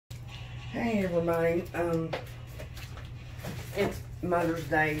Hey everybody, it's Mother's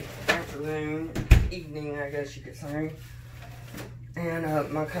Day afternoon, evening I guess you could say,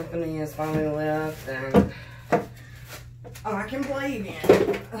 and my company has finally left and I can play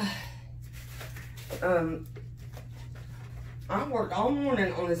again. I worked all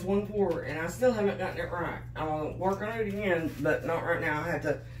morning on this one pour and I still haven't gotten it right. I'll work on it again, but not right now. I have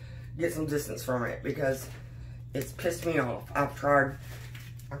to get some distance from it because it's pissed me off. I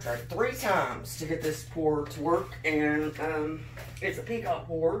tried 3 times to get this pour to work, and it's a peacock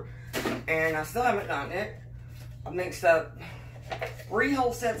pour, and I still haven't gotten it. I mixed up 3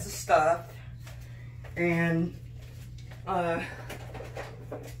 whole sets of stuff, and I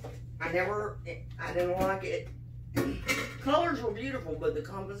didn't like it. Colors were beautiful, but the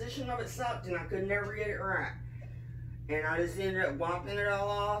composition of it sucked, and I could never get it right. And I just ended up wiping it all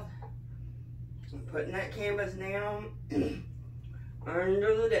off and putting that canvas down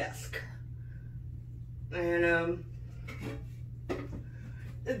under the desk. And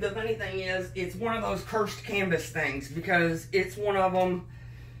the funny thing is, it's one of those cursed canvas things, because it's one of them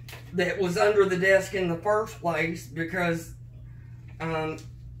that was under the desk in the first place, because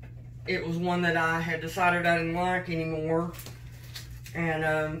it was one that I had decided I didn't like anymore.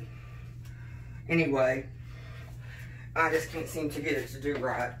 And anyway, I just can't seem to get it to do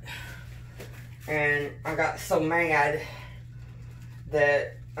right. And I got so mad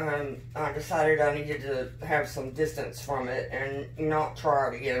that I decided I needed to have some distance from it and not try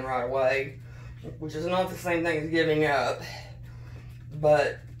it again right away, which is not the same thing as giving up,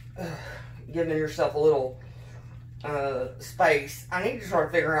 but giving yourself a little space. I need to try to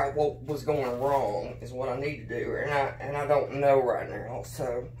figure out what was going wrong is what I need to do, and I don't know right now.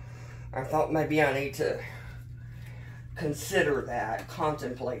 So I thought maybe I need to consider that,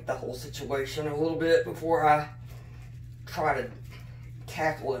 contemplate the whole situation a little bit before I try to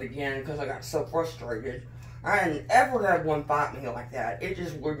tackle it again, because I got so frustrated. I hadn't ever had one fight me like that. It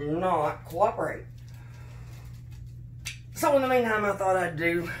just would not cooperate. So in the meantime, I thought I'd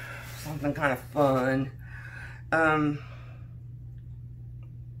do something kind of fun. And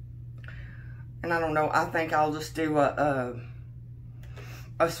I don't know, I think I'll just do a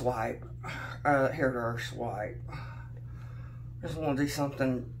swipe, hair dryer swipe. Just want to do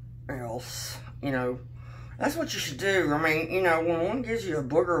something else, you know. That's what you should do. I mean, you know, when one gives you a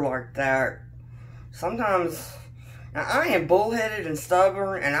booger like that, sometimes, now I am bullheaded and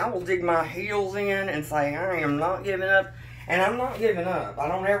stubborn, and I will dig my heels in and say, I am not giving up, and I'm not giving up. I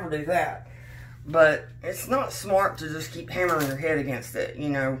don't ever do that. But it's not smart to just keep hammering your head against it, you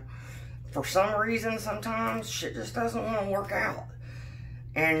know. For some reason, sometimes shit just doesn't want to work out.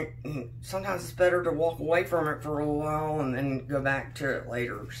 And sometimes it's better to walk away from it for a little while and then go back to it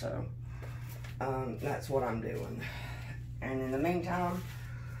later. So that's what I'm doing. And in the meantime,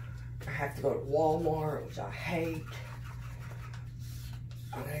 I have to go to Walmart, which I hate.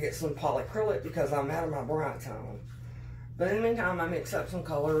 I'm going to get some polyacrylic because I'm out of my bright tone. But in the meantime, I mix up some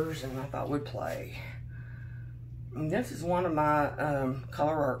colors and I thought we'd play. And this is one of my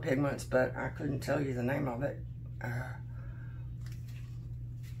color art pigments, but I couldn't tell you the name of it. I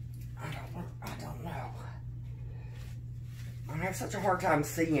don't know. I have such a hard time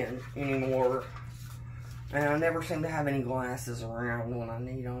seeing anymore. And I never seem to have any glasses around when I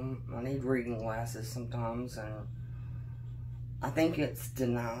need them. I need reading glasses sometimes, and I think it's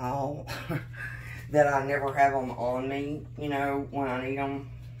denial that I never have them on me, you know, when I need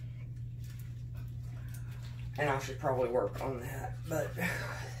them. And I should probably work on that. But,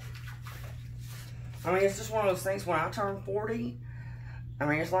 I mean, it's just one of those things. When I turn 40, I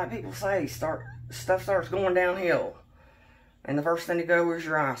mean, it's like people say, stuff starts going downhill. And the first thing to go is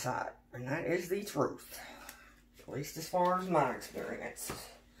your eyesight. And that is the truth. At least as far as my experience.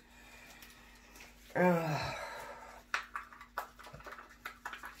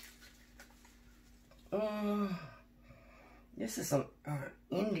 This is some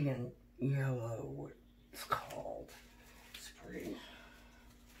Indian yellow, what it's called. It's pretty.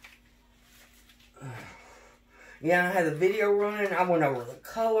 Yeah, I had the video running. I went over the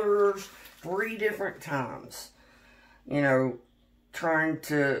colors 3 different times. You know, trying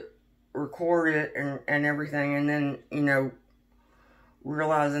to record it and everything. And then, you know,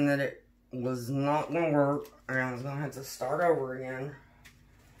 realizing that it was not going to work. And I was going to have to start over again.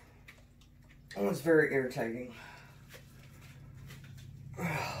 It was very irritating.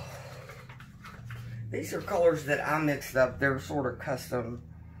 These are colors that I mixed up. They're sort of custom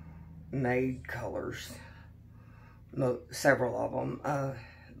made colors. Several of them.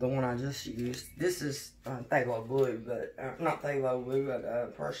 The one I just used. This is phthalo blue, but not phthalo blue,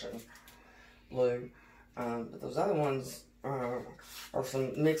 but Prussian blue. But those other ones or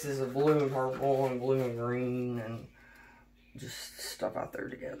some mixes of blue and purple and blue and green and just stuff out there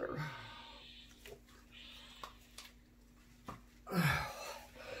together.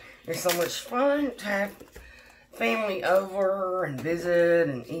 It's so much fun to have family over and visit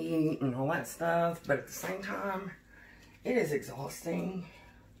and eat and all that stuff, but at the same time, it is exhausting.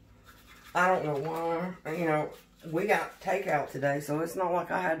 I don't know why. You know, we got takeout today, so it's not like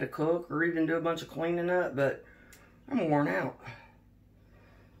I had to cook or even do a bunch of cleaning up, but I'm worn out.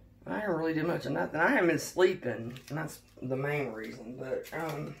 I didn't really do much of nothing. I haven't been sleeping, and that's the main reason, but,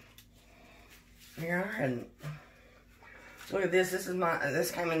 yeah, I hadn't. Look at this.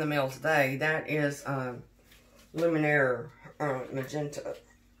 This came in the mail today. That is, Luminaire, magenta.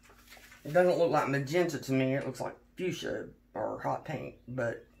 It doesn't look like magenta to me. It looks like fuchsia or hot pink,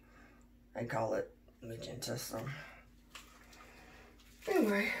 but they call it magenta, so.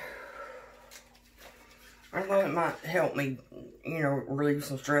 Anyway, I thought it might help me, you know, relieve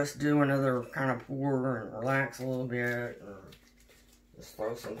some stress, do another kind of pour and relax a little bit, and just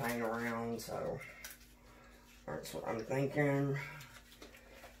throw some paint around, so that's what I'm thinking.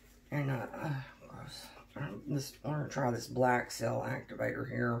 And, I'm going to try this black cell activator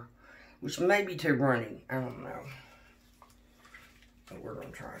here, which may be too runny. I don't know. But we're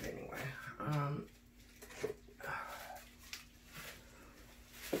going to try it anyway.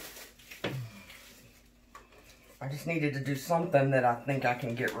 I just needed to do something that I think I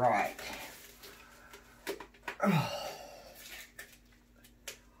can get right.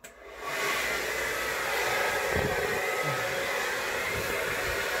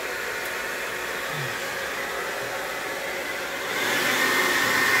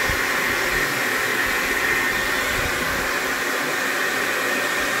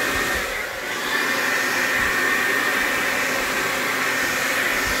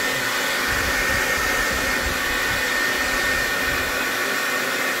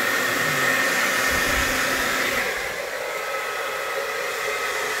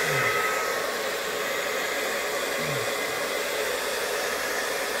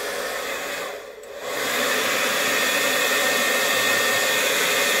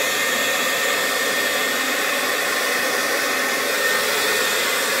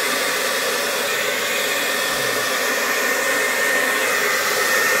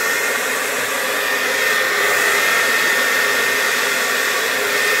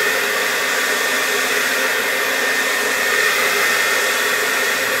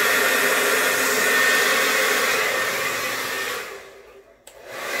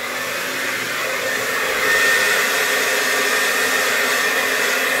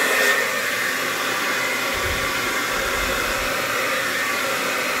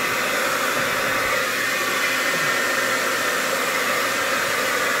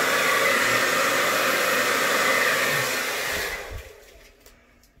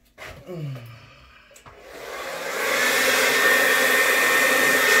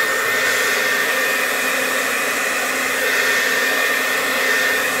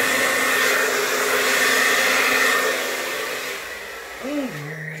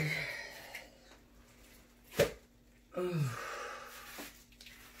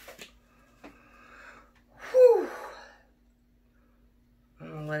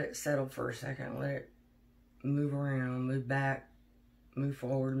 Let it settle for a second. Let it move around, move back, move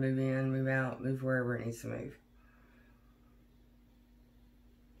forward, move in, move out, move wherever it needs to move.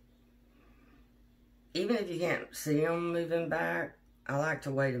 Even if you can't see them moving back, I like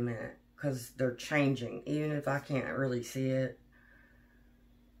to wait a minute because they're changing. Even if I can't really see it,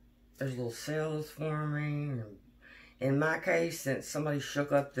 there's little cells forming. In my case, since somebody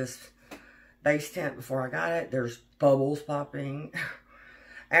shook up this base tent before I got it, there's bubbles popping.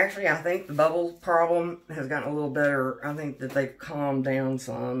 Actually, I think the bubble problem has gotten a little better. I think that they've calmed down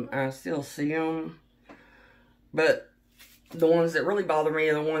some. I still see them. But the ones that really bother me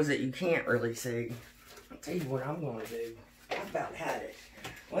are the ones that you can't really see. I'll tell you what I'm going to do. I about had it.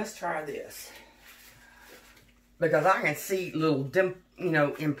 Let's try this. Because I can see little,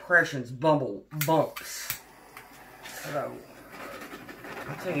 impressions, bumps. So,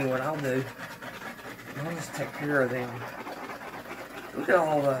 I'll tell you what I'll do. I'll just take care of them. Look at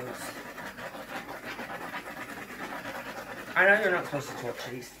all those. I know you're not supposed to torch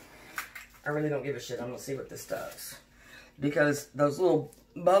these. I really don't give a shit. I'm going to see what this does. Because those little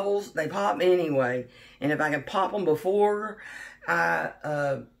bubbles, they pop anyway. And if I can pop them before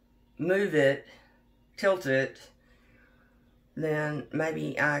I move it, tilt it, then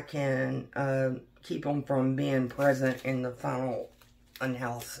maybe I can keep them from being present in the final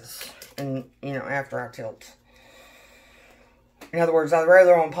analysis. And, after I tilt. In other words, I'd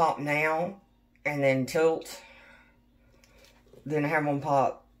rather them pop now and then tilt than have them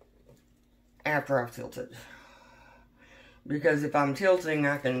pop after I've tilted. Because if I'm tilting,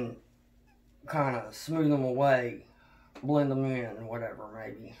 I can kind of smooth them away, blend them in, whatever,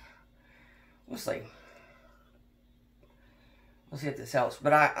 maybe. We'll see. We'll see if this helps.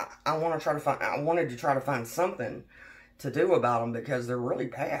 But I want to try to find, I wanted to try to find something to do about them because they're really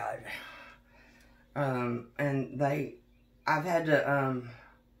bad. And I've had to,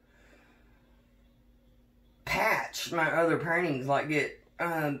 patch my other paintings, like get,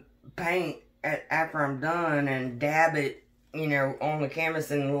 paint after I'm done and dab it, you know, on the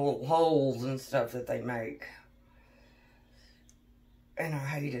canvas in little holes and stuff that they make. And I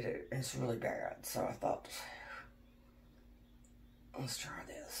hated it. It's really bad. So I thought, let's try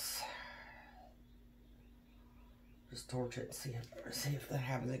this. Just torch it and see if that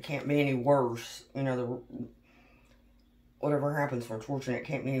happens. It can't be any worse. You know, whatever happens from torching it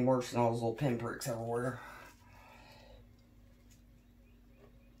can't be any worse than all those little pinpricks everywhere.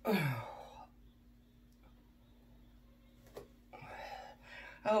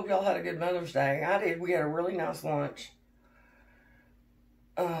 I hope y'all had a good Mother's Day. I did. We had a really nice lunch.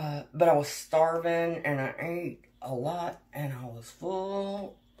 But I was starving and I ate a lot and I was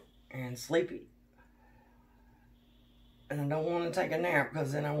full and sleepy. And I don't want to take a nap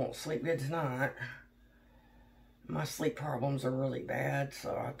because then I won't sleep good tonight. My sleep problems are really bad,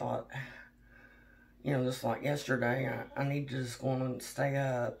 so I thought, you know, just like yesterday, I need to just go on and stay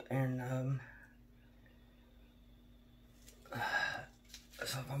up and,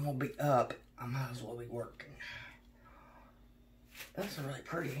 so if I'm going to be up, I might as well be working. That's really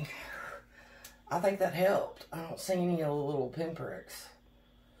pretty. I think that helped. I don't see any of the little pinpricks.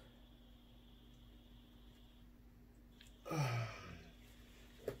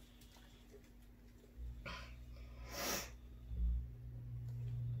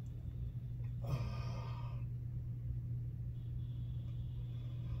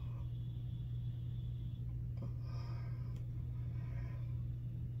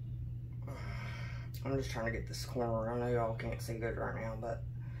 I'm just trying to get this corner. I know y'all can't see good right now, but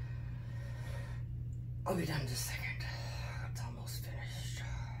I'll be done in just a second. It's almost finished.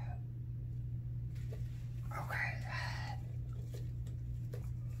 Okay.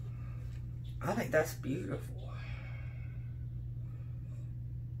 I think that's beautiful.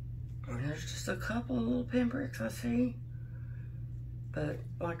 And there's just a couple of little pinpricks I see. But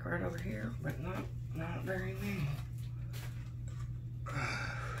like right over here, but not very many.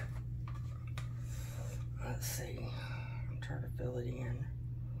 Let's see. I'm trying to fill it in.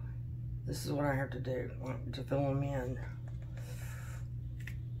 This is what I have to do to fill them in.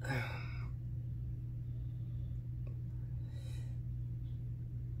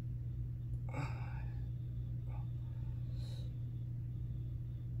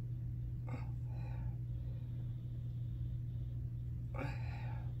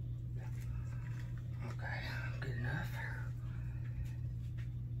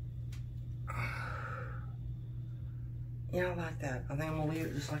 Yeah, I like that. I think I'm gonna leave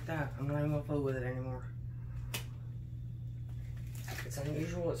it just like that. I'm not even gonna fool with it anymore. It's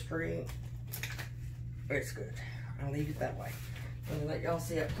unusual, it's pretty. It's good. I'll leave it that way. I'm gonna let y'all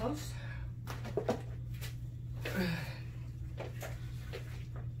see up close.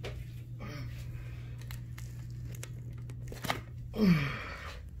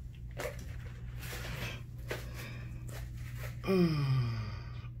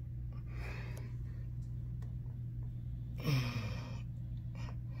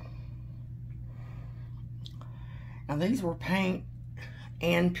 Now these were paint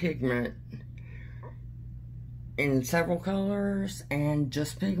and pigment in several colors, and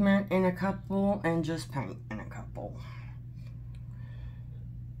just pigment in a couple, and just paint in a couple.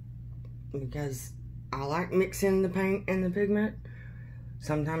 Because I like mixing the paint and the pigment.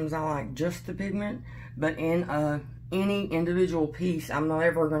 Sometimes I like just the pigment, but in any individual piece, I'm not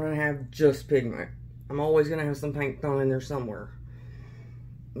ever going to have just pigment. I'm always going to have some paint thrown in there somewhere.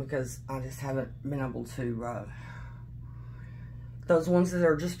 Because I just haven't been able to... those ones that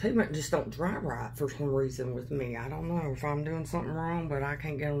are just pigment just don't dry right for some reason with me. I don't know if I'm doing something wrong, but I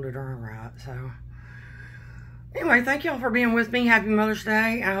can't get them to dry right. So, anyway, thank y'all for being with me. Happy Mother's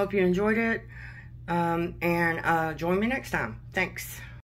Day. I hope you enjoyed it. And join me next time. Thanks.